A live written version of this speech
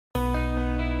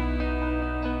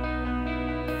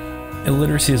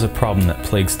Illiteracy is a problem that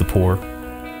plagues the poor.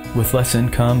 With less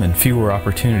income and fewer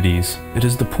opportunities, it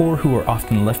is the poor who are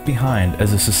often left behind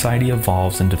as a society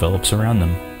evolves and develops around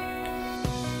them.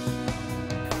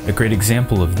 A great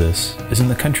example of this is in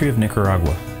the country of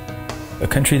Nicaragua, a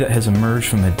country that has emerged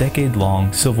from a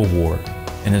decade-long civil war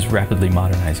and is rapidly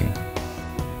modernizing.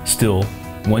 Still,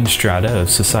 one strata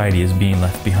of society is being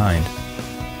left behind: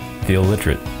 the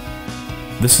illiterate.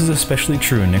 This is especially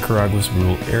true in Nicaragua's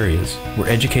rural areas, where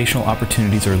educational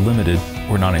opportunities are limited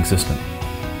or non-existent.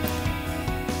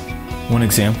 One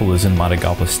example is in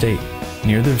Momotombo State,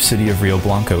 near the city of Rio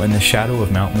Blanco in the shadow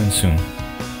of Mount Monsoon,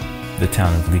 the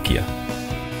town of Liquia.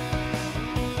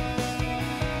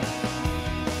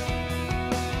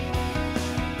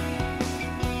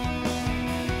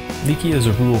 Liquia is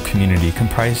a rural community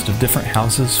comprised of different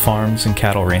houses, farms, and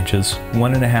cattle ranches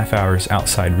 1.5 hours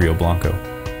outside Rio Blanco.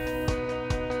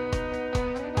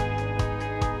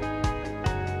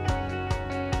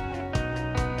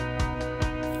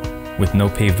 With no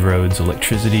paved roads,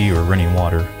 electricity, or running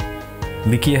water,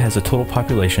 Liquia has a total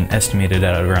population estimated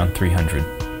at around 300.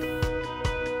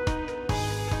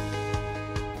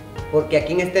 Porque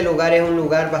aquí en este lugar es un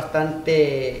lugar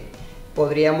bastante,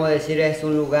 podríamos decir, es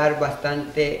un lugar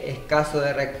bastante escaso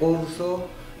de recursos,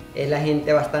 es la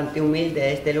gente bastante humilde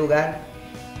de este lugar.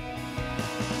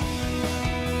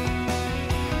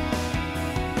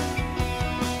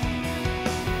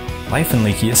 Life in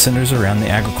Liquia centers around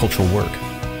the agricultural work,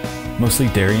 mostly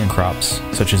dairy and crops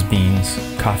such as beans,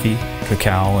 coffee,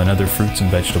 cacao, and other fruits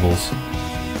and vegetables.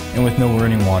 And with no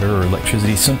running water or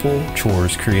electricity, simple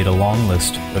chores create a long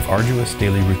list of arduous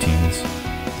daily routines.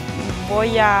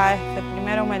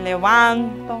 Primero me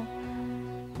levanto,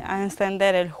 a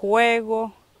encender el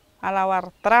fuego, a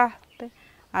lavar traste,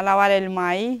 a lavar el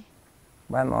maíz.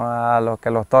 Bueno, a los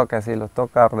que los toque, si los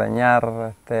toca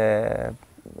ordeñar,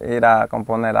 ir a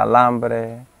componer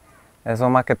alambre, eso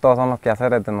más que todo son los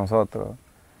quehaceres de nosotros.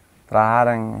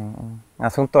 Trabajar en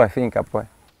asuntos de finca, pues.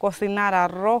 Cocinar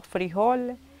arroz,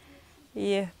 frijoles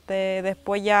y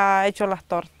después ya he hecho las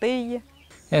tortillas.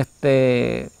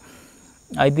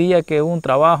 Hay días que un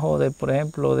trabajo por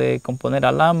ejemplo, de componer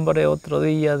alambre, otro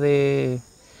día de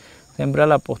sembrar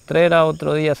la postrera,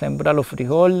 otro día sembrar los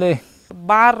frijoles.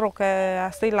 Barro, que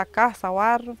así la casa,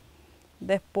 barro.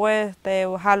 Después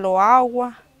jalo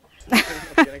agua.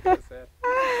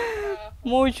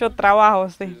 Mucho trabajo,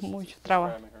 sí, mucho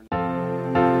trabajo.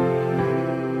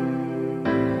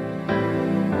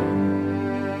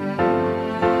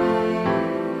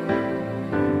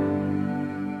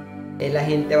 Es la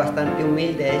gente bastante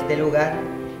humilde de este lugar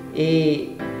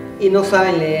y no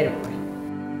saben leer, pues.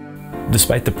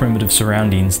 Despite the primitive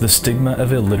surroundings, the stigma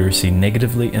of illiteracy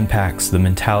negatively impacts the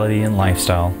mentality and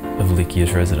lifestyle of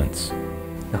Liquia's residents.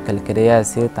 Lo que le quería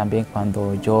decir también,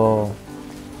 cuando yo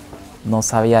no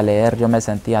sabía leer, yo me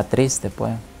sentía triste,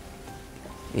 pues,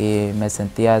 y me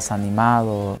sentía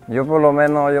desanimado. Yo por lo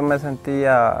menos yo me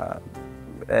sentía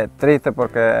triste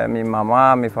porque mi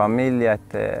mamá, mi familia,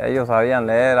 ellos sabían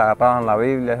leer, agarraban la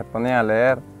Biblia, se ponían a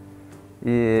leer.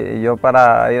 Y yo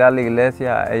para ir a la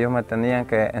iglesia, ellos me tenían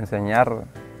que enseñar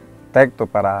texto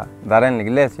para dar en la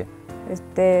iglesia.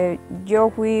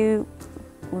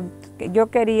 Yo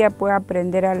quería pues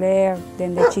aprender a leer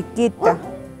desde chiquita,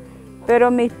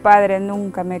 pero mis padres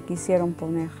nunca me quisieron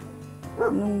poner,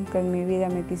 nunca en mi vida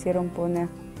me quisieron poner.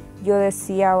 Yo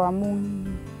deseaba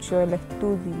mucho el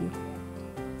estudio,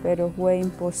 pero fue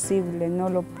imposible, no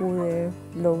lo pude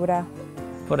lograr.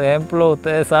 Por ejemplo,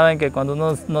 ustedes saben que cuando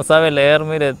uno no sabe leer,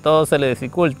 mire, todo se le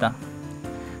dificulta.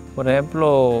 Por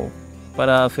ejemplo,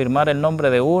 para firmar el nombre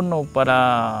de uno,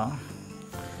 para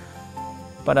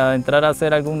entrar a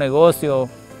hacer algún negocio,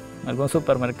 algún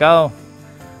supermercado,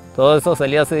 todo eso se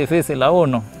le hace difícil a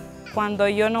uno. Cuando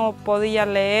yo no podía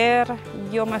leer,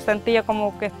 yo me sentía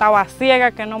como que estaba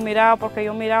ciega, que no miraba, porque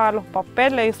yo miraba los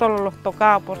papeles y solo los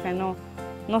tocaba porque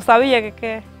no sabía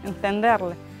qué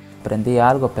entenderle. Aprendí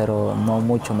algo, pero no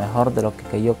mucho mejor de lo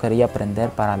que yo quería aprender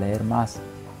para leer más.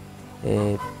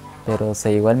 Pero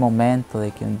se llegó el momento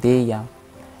de que un día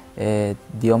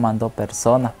Dios mandó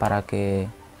personas para que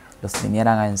los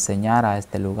vinieran a enseñar a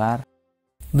este lugar.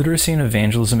 Literacy and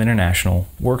Evangelism International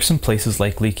works in places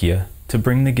like Liquia to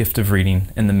bring the gift of reading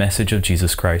and the message of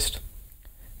Jesus Christ.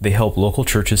 They help local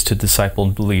churches to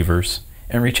disciple believers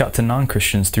and reach out to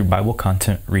non-Christians through Bible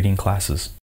content reading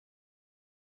classes.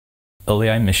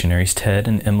 LAI missionaries Ted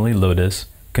and Emily Lodes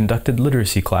conducted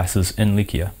literacy classes in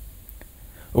Liquia.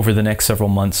 Over the next several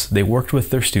months, they worked with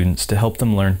their students to help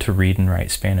them learn to read and write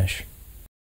Spanish.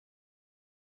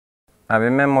 A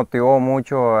mí me motivó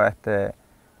mucho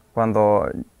cuando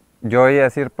yo oí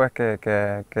decir pues que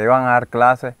iban a dar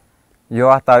clases,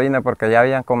 Yo hasta vine porque ya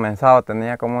habían comenzado,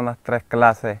 tenía como unas 3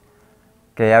 clases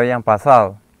que ya habían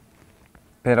pasado.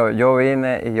 Pero yo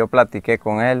vine y yo platiqué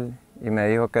con él y me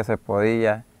dijo que se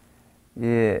podía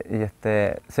y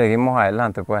seguimos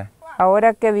adelante pues.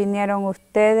 Ahora que vinieron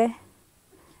ustedes,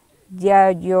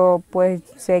 ya yo pues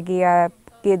seguía,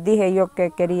 que dije yo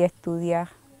que quería estudiar.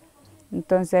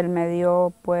 Entonces él me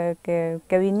dio pues que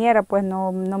viniera, pues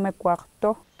no me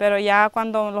coartó. Pero ya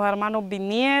cuando los hermanos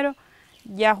vinieron,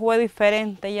 ya fue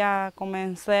diferente, ya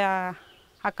comencé a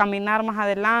caminar más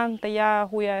adelante, ya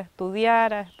fui a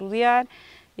estudiar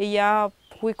y ya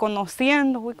fui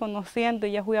conociendo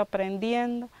y ya fui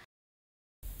aprendiendo.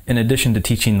 In addition to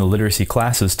teaching the literacy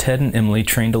classes, Ted and Emily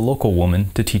trained a local woman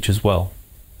to teach as well.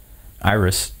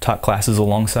 Iris taught classes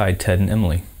alongside Ted and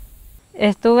Emily.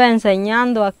 Estuve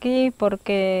enseñando aquí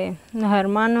porque los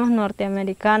hermanos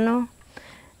norteamericanos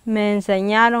me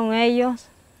enseñaron ellos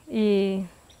y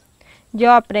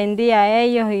yo aprendí a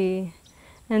ellos y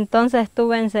entonces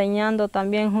estuve enseñando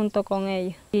también junto con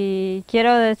ellos. Y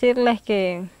quiero decirles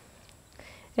que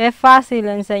es fácil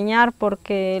enseñar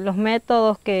porque los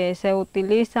métodos que se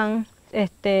utilizan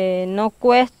no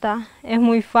cuesta, es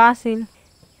muy fácil.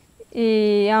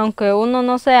 Y aunque uno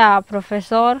no sea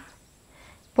profesor,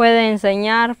 puede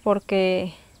enseñar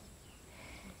porque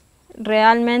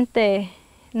realmente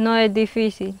no es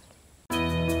difícil.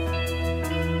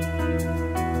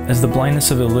 As the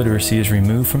blindness of illiteracy is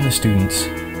removed from the students,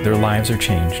 their lives are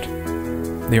changed.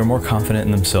 They are more confident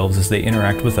in themselves as they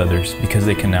interact with others because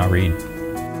they can now read.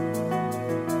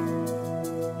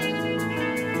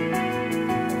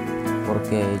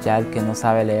 Porque ya el que no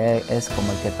sabe leer es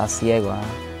como el que está ciego, ¿eh?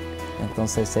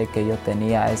 Entonces sé que yo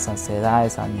tenía esa ansiedad,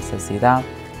 esa necesidad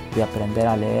de aprender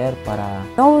a leer para...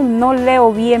 No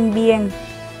leo bien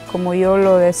como yo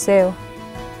lo deseo,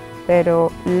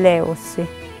 pero leo, sí.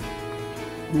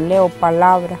 Leo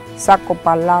palabras, saco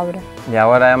palabras. Y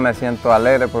ahora ya me siento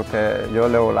alegre porque yo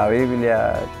leo la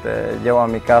Biblia, llevo a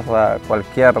mi casa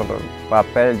cualquier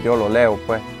papel, yo lo leo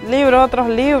pues. Otros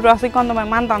libros, así cuando me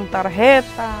mandan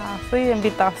tarjetas, así,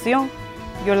 invitación,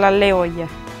 yo la leo ya.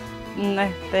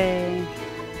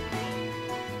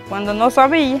 Cuando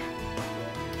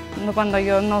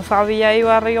yo no sabía,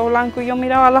 iba a Río Blanco y yo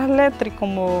miraba las letras y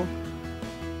como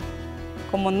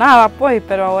nada pues,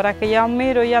 pero ahora que ya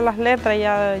miro ya las letras,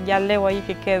 ya leo ahí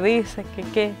qué dice,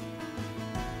 qué.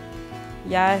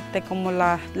 Ya como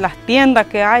las tiendas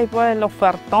que hay pues, el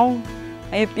ofertón,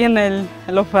 ahí tiene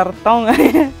el ofertón.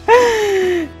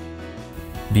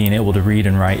 Being able to read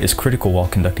and write is critical while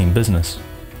conducting business.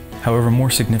 However, more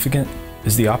significant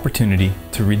is the opportunity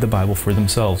to read the Bible for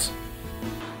themselves.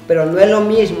 Pero no es lo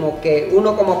mismo que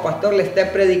uno como pastor le esté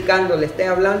predicando, le esté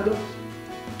hablando,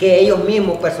 que ellos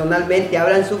mismos personalmente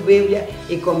abran sus Biblias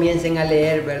y comiencen a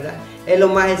leer, ¿verdad? Es lo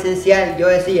más esencial. Yo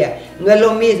decía, no es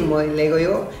lo mismo, le digo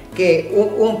yo, que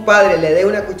un padre le dé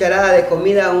una cucharada de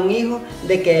comida a un hijo,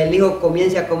 de que el hijo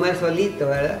comience a comer solito,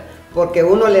 ¿verdad? Porque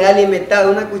uno le da alimentado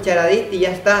una cucharadita y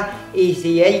ya está, y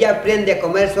si él ya aprende a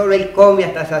comer solo, él come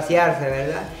hasta saciarse,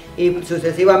 ¿verdad? Y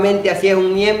sucesivamente así es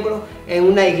un miembro en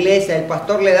una iglesia, el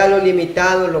pastor le da lo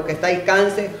limitado, lo que está al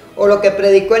alcance, o lo que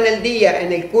predicó en el día,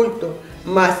 en el culto,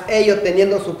 más ellos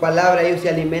teniendo su palabra, ellos se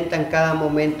alimentan cada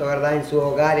momento, ¿verdad? En sus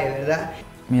hogares, ¿verdad?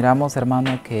 Miramos,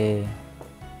 hermano, que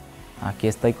aquí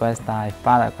estoy con esta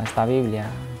espada, con esta Biblia,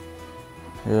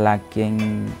 la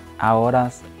quien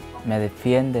ahora me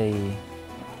defiende, y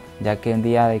ya que un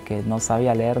día de que no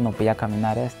sabía leer no podía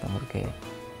caminar esto, porque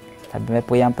tal vez me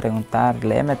podían preguntar,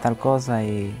 léeme tal cosa,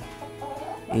 y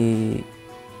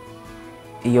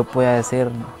yo podía decir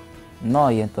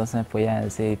no, y entonces me podían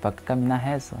decir, ¿para qué caminas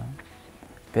eso?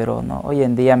 Pero no, hoy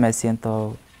en día me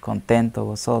siento contento,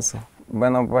 gozoso.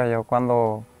 Bueno, pues yo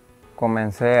cuando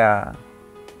comencé a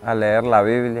leer la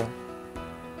Biblia,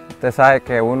 usted sabe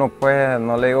que uno pues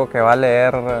no le digo que va a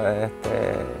leer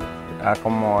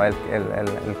como el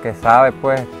que sabe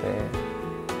pues,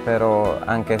 pero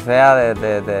aunque sea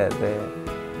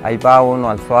ahí va uno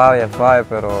al suave,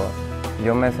 pero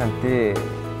yo me sentí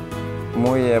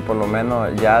muy, por lo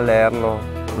menos ya leer los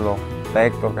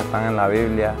textos que están en la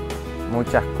Biblia,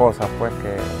 muchas cosas pues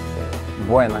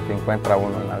buenas que encuentra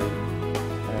uno en la Biblia.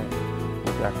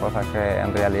 Muchas cosas que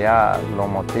en realidad lo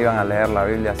motivan a leer la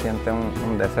Biblia, sienten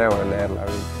un deseo de leer la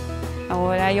Biblia.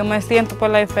 Ahora yo me siento por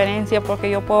la diferencia porque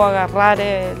yo puedo agarrar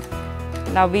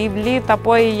la Biblita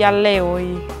pues y ya leo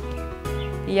y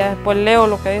ya después leo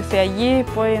lo que dice allí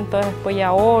pues, entonces después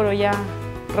ya oro, ya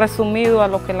resumido a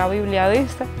lo que la Biblia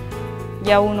dice,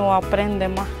 ya uno aprende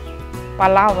más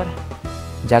palabras.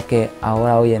 Ya que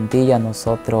ahora hoy en día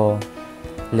nosotros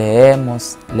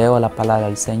leo la palabra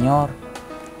del Señor,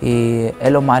 y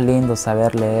es lo más lindo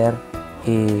saber leer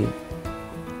y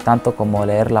tanto como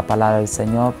leer la palabra del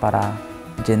Señor para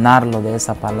llenarlo de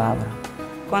esa palabra.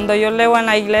 Cuando yo leo en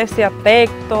la iglesia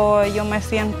texto, yo me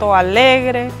siento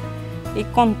alegre y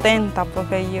contenta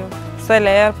porque yo sé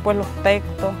leer pues los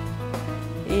textos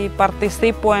y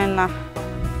participo en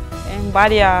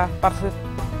varias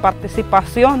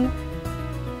participaciones.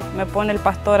 Me pone el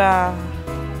pastor a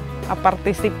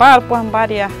participar pues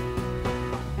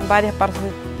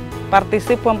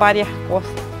participo en varias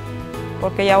cosas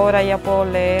porque ya ahora ya puedo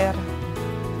leer,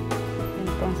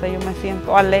 entonces yo me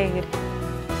siento alegre.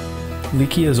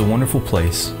 Likia is a wonderful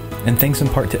place, and thanks in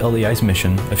part to LEI's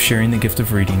mission of sharing the gift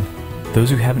of reading, those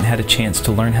who haven't had a chance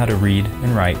to learn how to read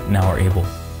and write now are able.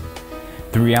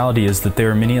 The reality is that there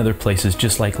are many other places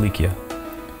just like Likia,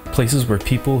 places where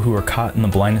people who are caught in the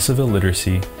blindness of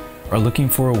illiteracy are looking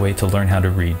for a way to learn how to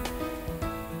read.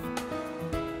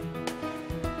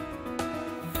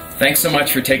 Thanks so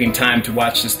much for taking time to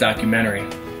watch this documentary.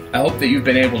 I hope that you've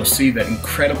been able to see the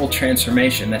incredible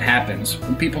transformation that happens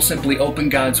when people simply open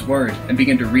God's Word and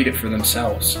begin to read it for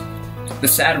themselves. The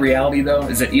sad reality, though,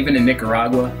 is that even in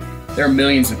Nicaragua, there are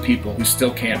millions of people who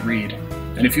still can't read.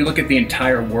 And if you look at the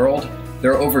entire world,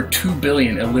 there are over 2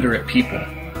 billion illiterate people.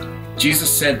 Jesus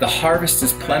said, "The harvest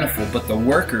is plentiful, but the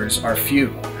workers are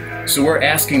few." So we're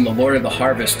asking the Lord of the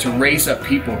harvest to raise up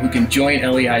people who can join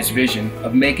LEI's vision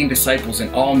of making disciples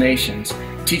in all nations,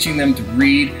 teaching them to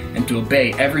read and to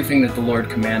obey everything that the Lord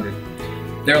commanded.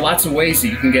 There are lots of ways that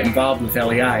you can get involved with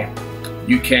LEI.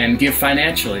 You can give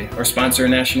financially or sponsor a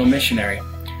national missionary.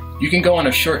 You can go on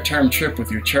a short-term trip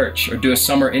with your church or do a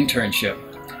summer internship.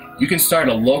 You can start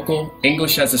a local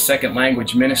English as a second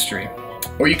language ministry,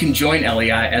 or you can join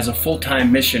LEI as a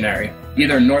full-time missionary,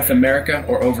 either in North America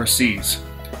or overseas.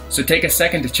 So take a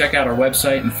second to check out our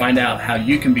website and find out how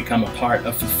you can become a part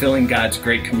of fulfilling God's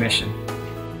Great Commission.